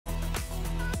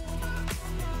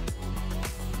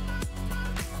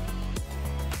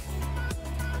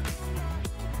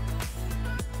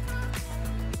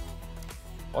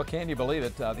Well, can you believe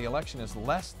it? The election is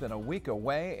less than a week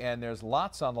away, and there's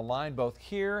lots on the line both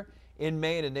here in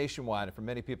Maine and nationwide. And for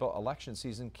many people, election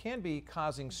season can be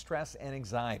causing stress and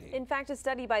anxiety. In fact, a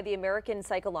study by the American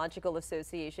Psychological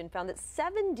Association found that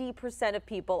 70% of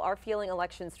people are feeling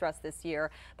election stress this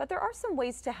year. But there are some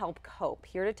ways to help cope.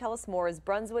 Here to tell us more is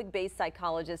Brunswick-based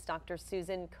psychologist Dr.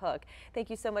 Susan Cook. Thank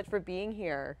you so much for being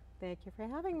here. Thank you for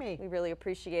having me. We really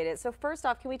appreciate it. So first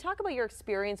off, can we talk about your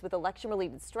experience with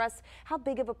election-related stress? How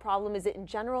big of a problem is it in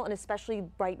general and especially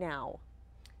right now?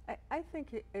 I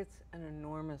think it's an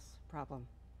enormous problem.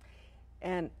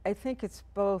 And I think it's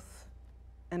both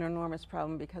an enormous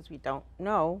problem because we don't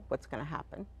know what's going to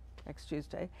happen next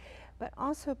Tuesday, but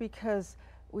also because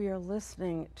we are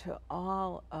listening to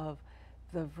all of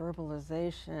the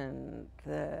verbalization,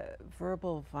 the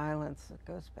verbal violence that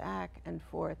goes back and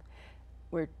forth.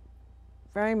 We're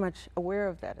very much aware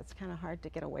of that. It's kind of hard to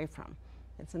get away from.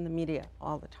 It's in the media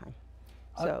all the time.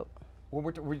 So. When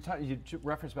you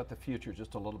referenced about the future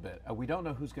just a little bit. We don't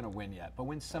know who's going to win yet, but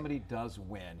when somebody does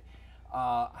win,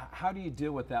 how do you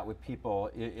deal with that with people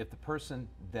if the person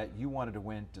that you wanted to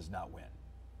win does not win?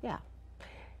 Yeah.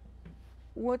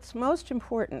 What's most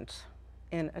important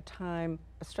in a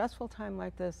stressful time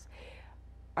like this,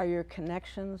 are your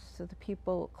connections to the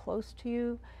people close to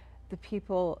you, the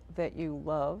people that you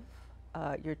love,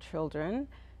 your children,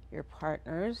 your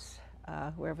partners,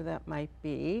 whoever that might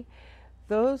be.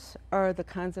 Those are the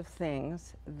kinds of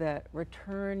things that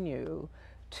return you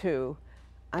to,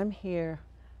 I'm here,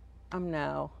 I'm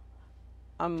now,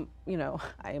 I'm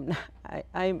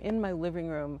in my living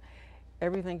room,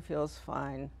 everything feels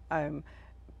fine, I'm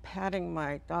patting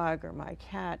my dog or my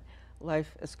cat,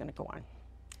 life is going to go on.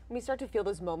 When we start to feel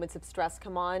those moments of stress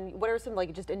come on, what are some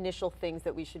just initial things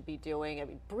that we should be doing? I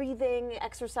mean, breathing,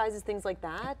 exercises, things like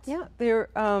that? Yeah,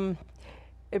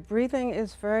 breathing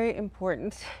is very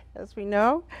important, as we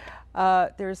know.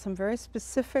 There are some very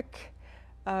specific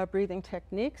breathing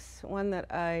techniques. One that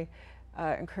I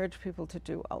encourage people to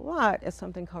do a lot is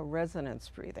something called resonance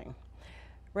breathing.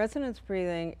 Resonance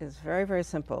breathing is very, very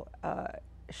simple.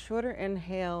 Shorter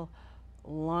inhale,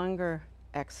 longer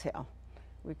exhale.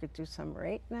 We could do some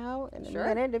right now in a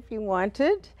minute if you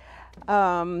wanted.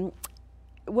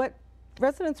 What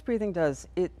resonance breathing does,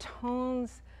 it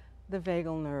tones the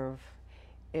vagal nerve.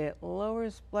 It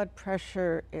lowers blood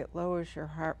pressure, it lowers your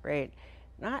heart rate.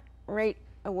 Not right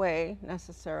away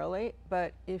necessarily,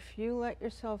 but if you let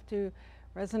yourself do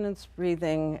resonance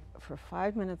breathing for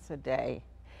 5 minutes a day,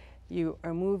 you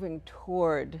are moving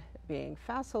toward being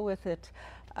facile with it.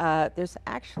 There's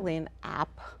actually an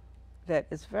app that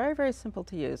is very, very simple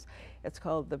to use. It's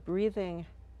called the Breathing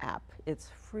app. It's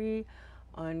free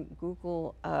on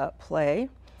Google Play.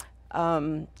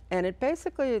 And it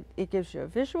basically, it gives you a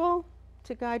visual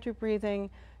to guide your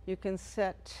breathing. You can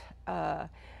set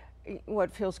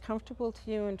what feels comfortable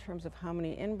to you in terms of how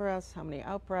many in-breaths, how many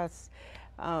out-breaths.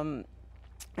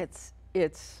 It's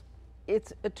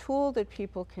a tool that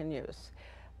people can use.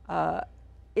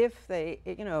 If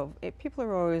people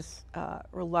are always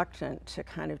reluctant to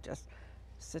kind of just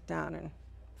sit down and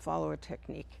follow a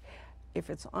technique. If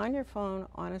it's on your phone,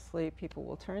 honestly, people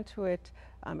will turn to it.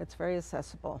 It's very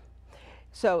accessible.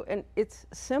 So, and it's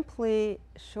simply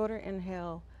shorter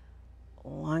inhale,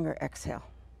 longer exhale.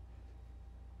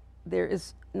 There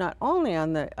is not only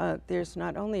there's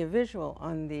not only a visual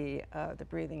on the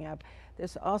breathing app.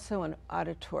 There's also an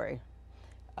auditory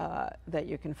that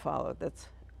you can follow. That's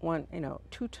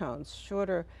two tones,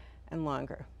 shorter and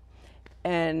longer.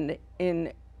 And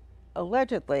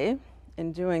allegedly,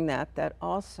 in doing that, that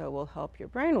also will help your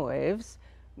brain waves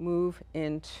move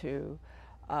into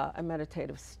a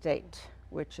meditative state,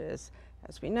 which is,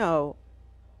 as we know,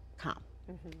 calm.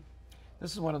 Mm-hmm.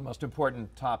 This is one of the most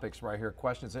important topics right here,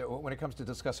 questions when it comes to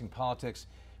discussing politics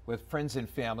with friends and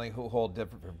family who hold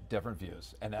different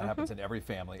views. And that happens in every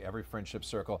family, every friendship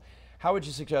circle. How would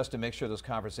you suggest to make sure those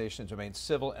conversations remain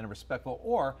civil and respectful?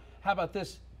 Or how about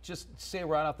this, just say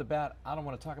right off the bat, I don't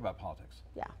want to talk about politics.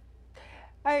 Yeah.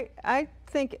 I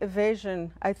think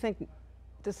evasion, I think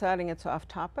deciding it's off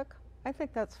topic, I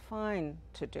think that's fine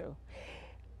to do.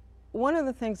 One of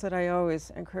the things that I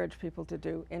always encourage people to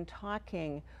do in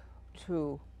talking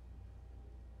to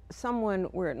someone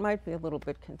where it might be a little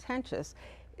bit contentious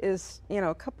is,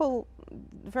 a couple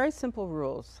very simple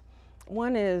rules.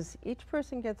 One is each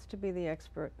person gets to be the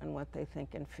expert in what they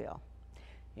think and feel.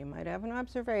 You might have an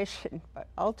observation, but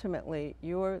ultimately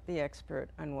you're the expert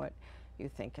on what you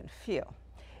think and feel.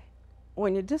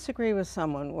 When you disagree with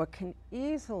someone, what can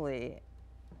easily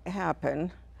happen,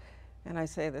 and I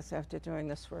say this after doing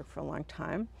this work for a long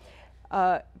time,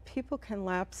 people can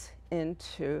lapse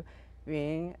into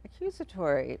being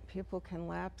accusatory. People can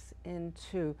lapse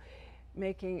into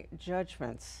making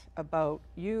judgments about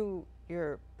you,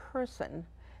 your person,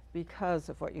 because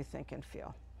of what you think and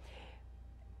feel.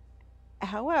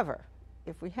 However,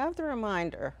 if we have the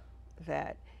reminder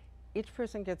that each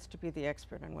person gets to be the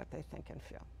expert on what they think and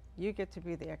feel, you get to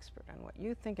be the expert on what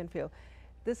you think and feel,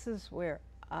 this is where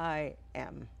I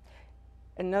am.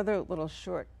 Another little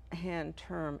shorthand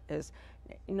term is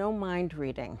no mind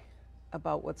reading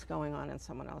about what's going on in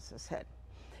someone else's head.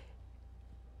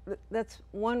 That's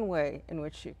one way in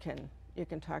which you can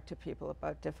talk to people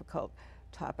about difficult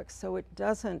topics, so it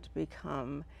doesn't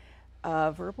become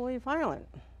verbally violent.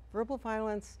 Verbal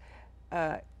violence,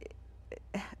 I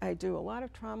do a lot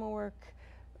of trauma work.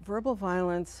 Verbal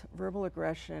violence, verbal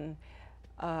aggression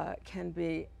can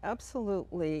be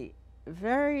absolutely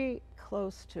very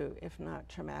close to, if not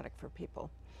traumatic for people.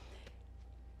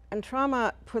 And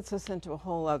trauma puts us into a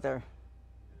whole other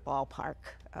ballpark.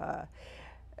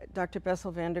 Dr.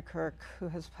 Bessel van der Kolk, who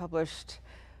has published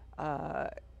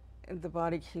The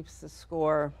Body Keeps the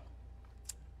Score,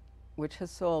 which has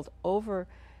sold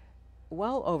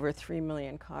well over 3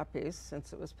 million copies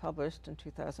since it was published in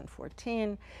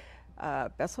 2014.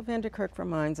 Bessel van der Kolk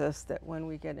reminds us that when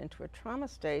we get into a trauma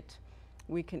state,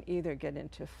 we can either get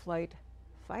into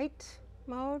flight-fight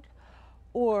mode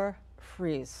or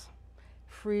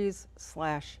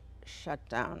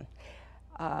freeze/shutdown.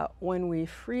 When we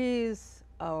freeze,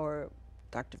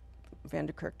 Dr. van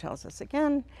der Kolk tells us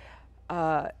again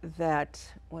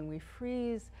that when we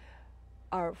freeze,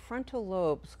 our frontal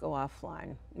lobes go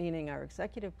offline, meaning our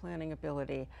executive planning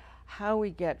ability, how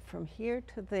we get from here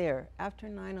to there. After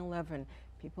 9/11,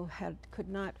 people could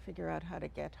not figure out how to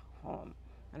get home.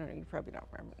 I don't know, you probably don't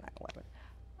remember 9/11.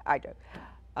 I do.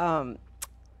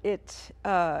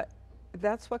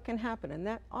 That's what can happen, and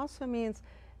that also means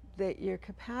that your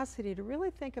capacity to really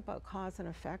think about cause and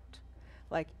effect,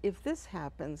 like if this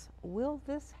happens, will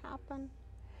this happen?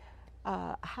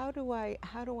 How do I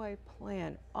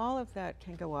plan? All of that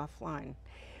can go offline.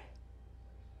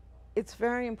 It's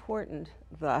very important,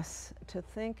 thus, to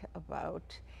think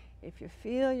about if you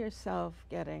feel yourself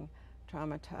getting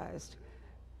traumatized,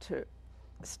 to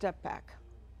step back,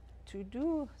 to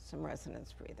do some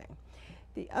resonance breathing.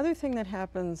 The other thing that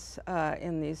happens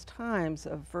in these times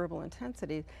of verbal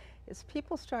intensity is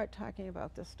people start talking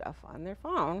about this stuff on their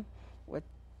phone with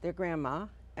their grandma,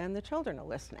 and the children are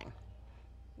listening.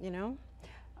 You know,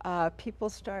 people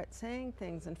start saying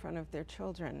things in front of their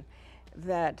children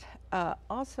that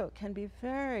also can be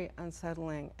very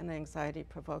unsettling and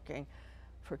anxiety-provoking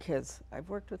for kids. I've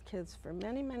worked with kids for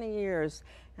many, many years,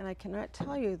 and I cannot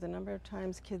tell you the number of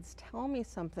times kids tell me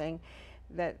something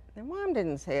that their mom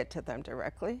didn't say it to them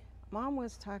directly. Mom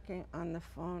was talking on the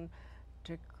phone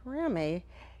to Grammy,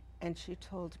 and she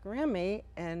told Grammy,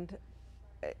 and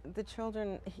the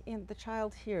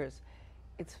child hears.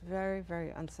 It's very,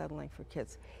 very unsettling for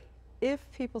kids. If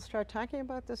people start talking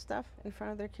about this stuff in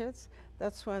front of their kids,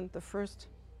 that's when the first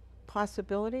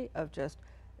possibility of just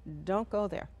don't go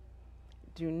there.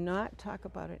 Do not talk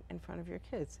about it in front of your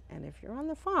kids. And if you're on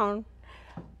the phone,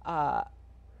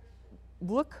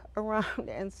 look around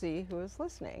and see who is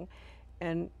listening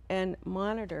and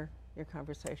monitor your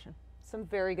conversation. Some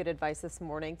very good advice this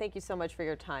morning. Thank you so much for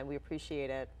your time. We appreciate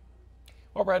it.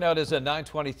 Well, right now it is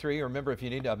 9:23. Remember, if you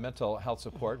need mental health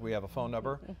support, we have a phone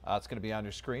number. It's going to be on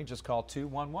your screen. Just call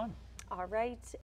 211. All right.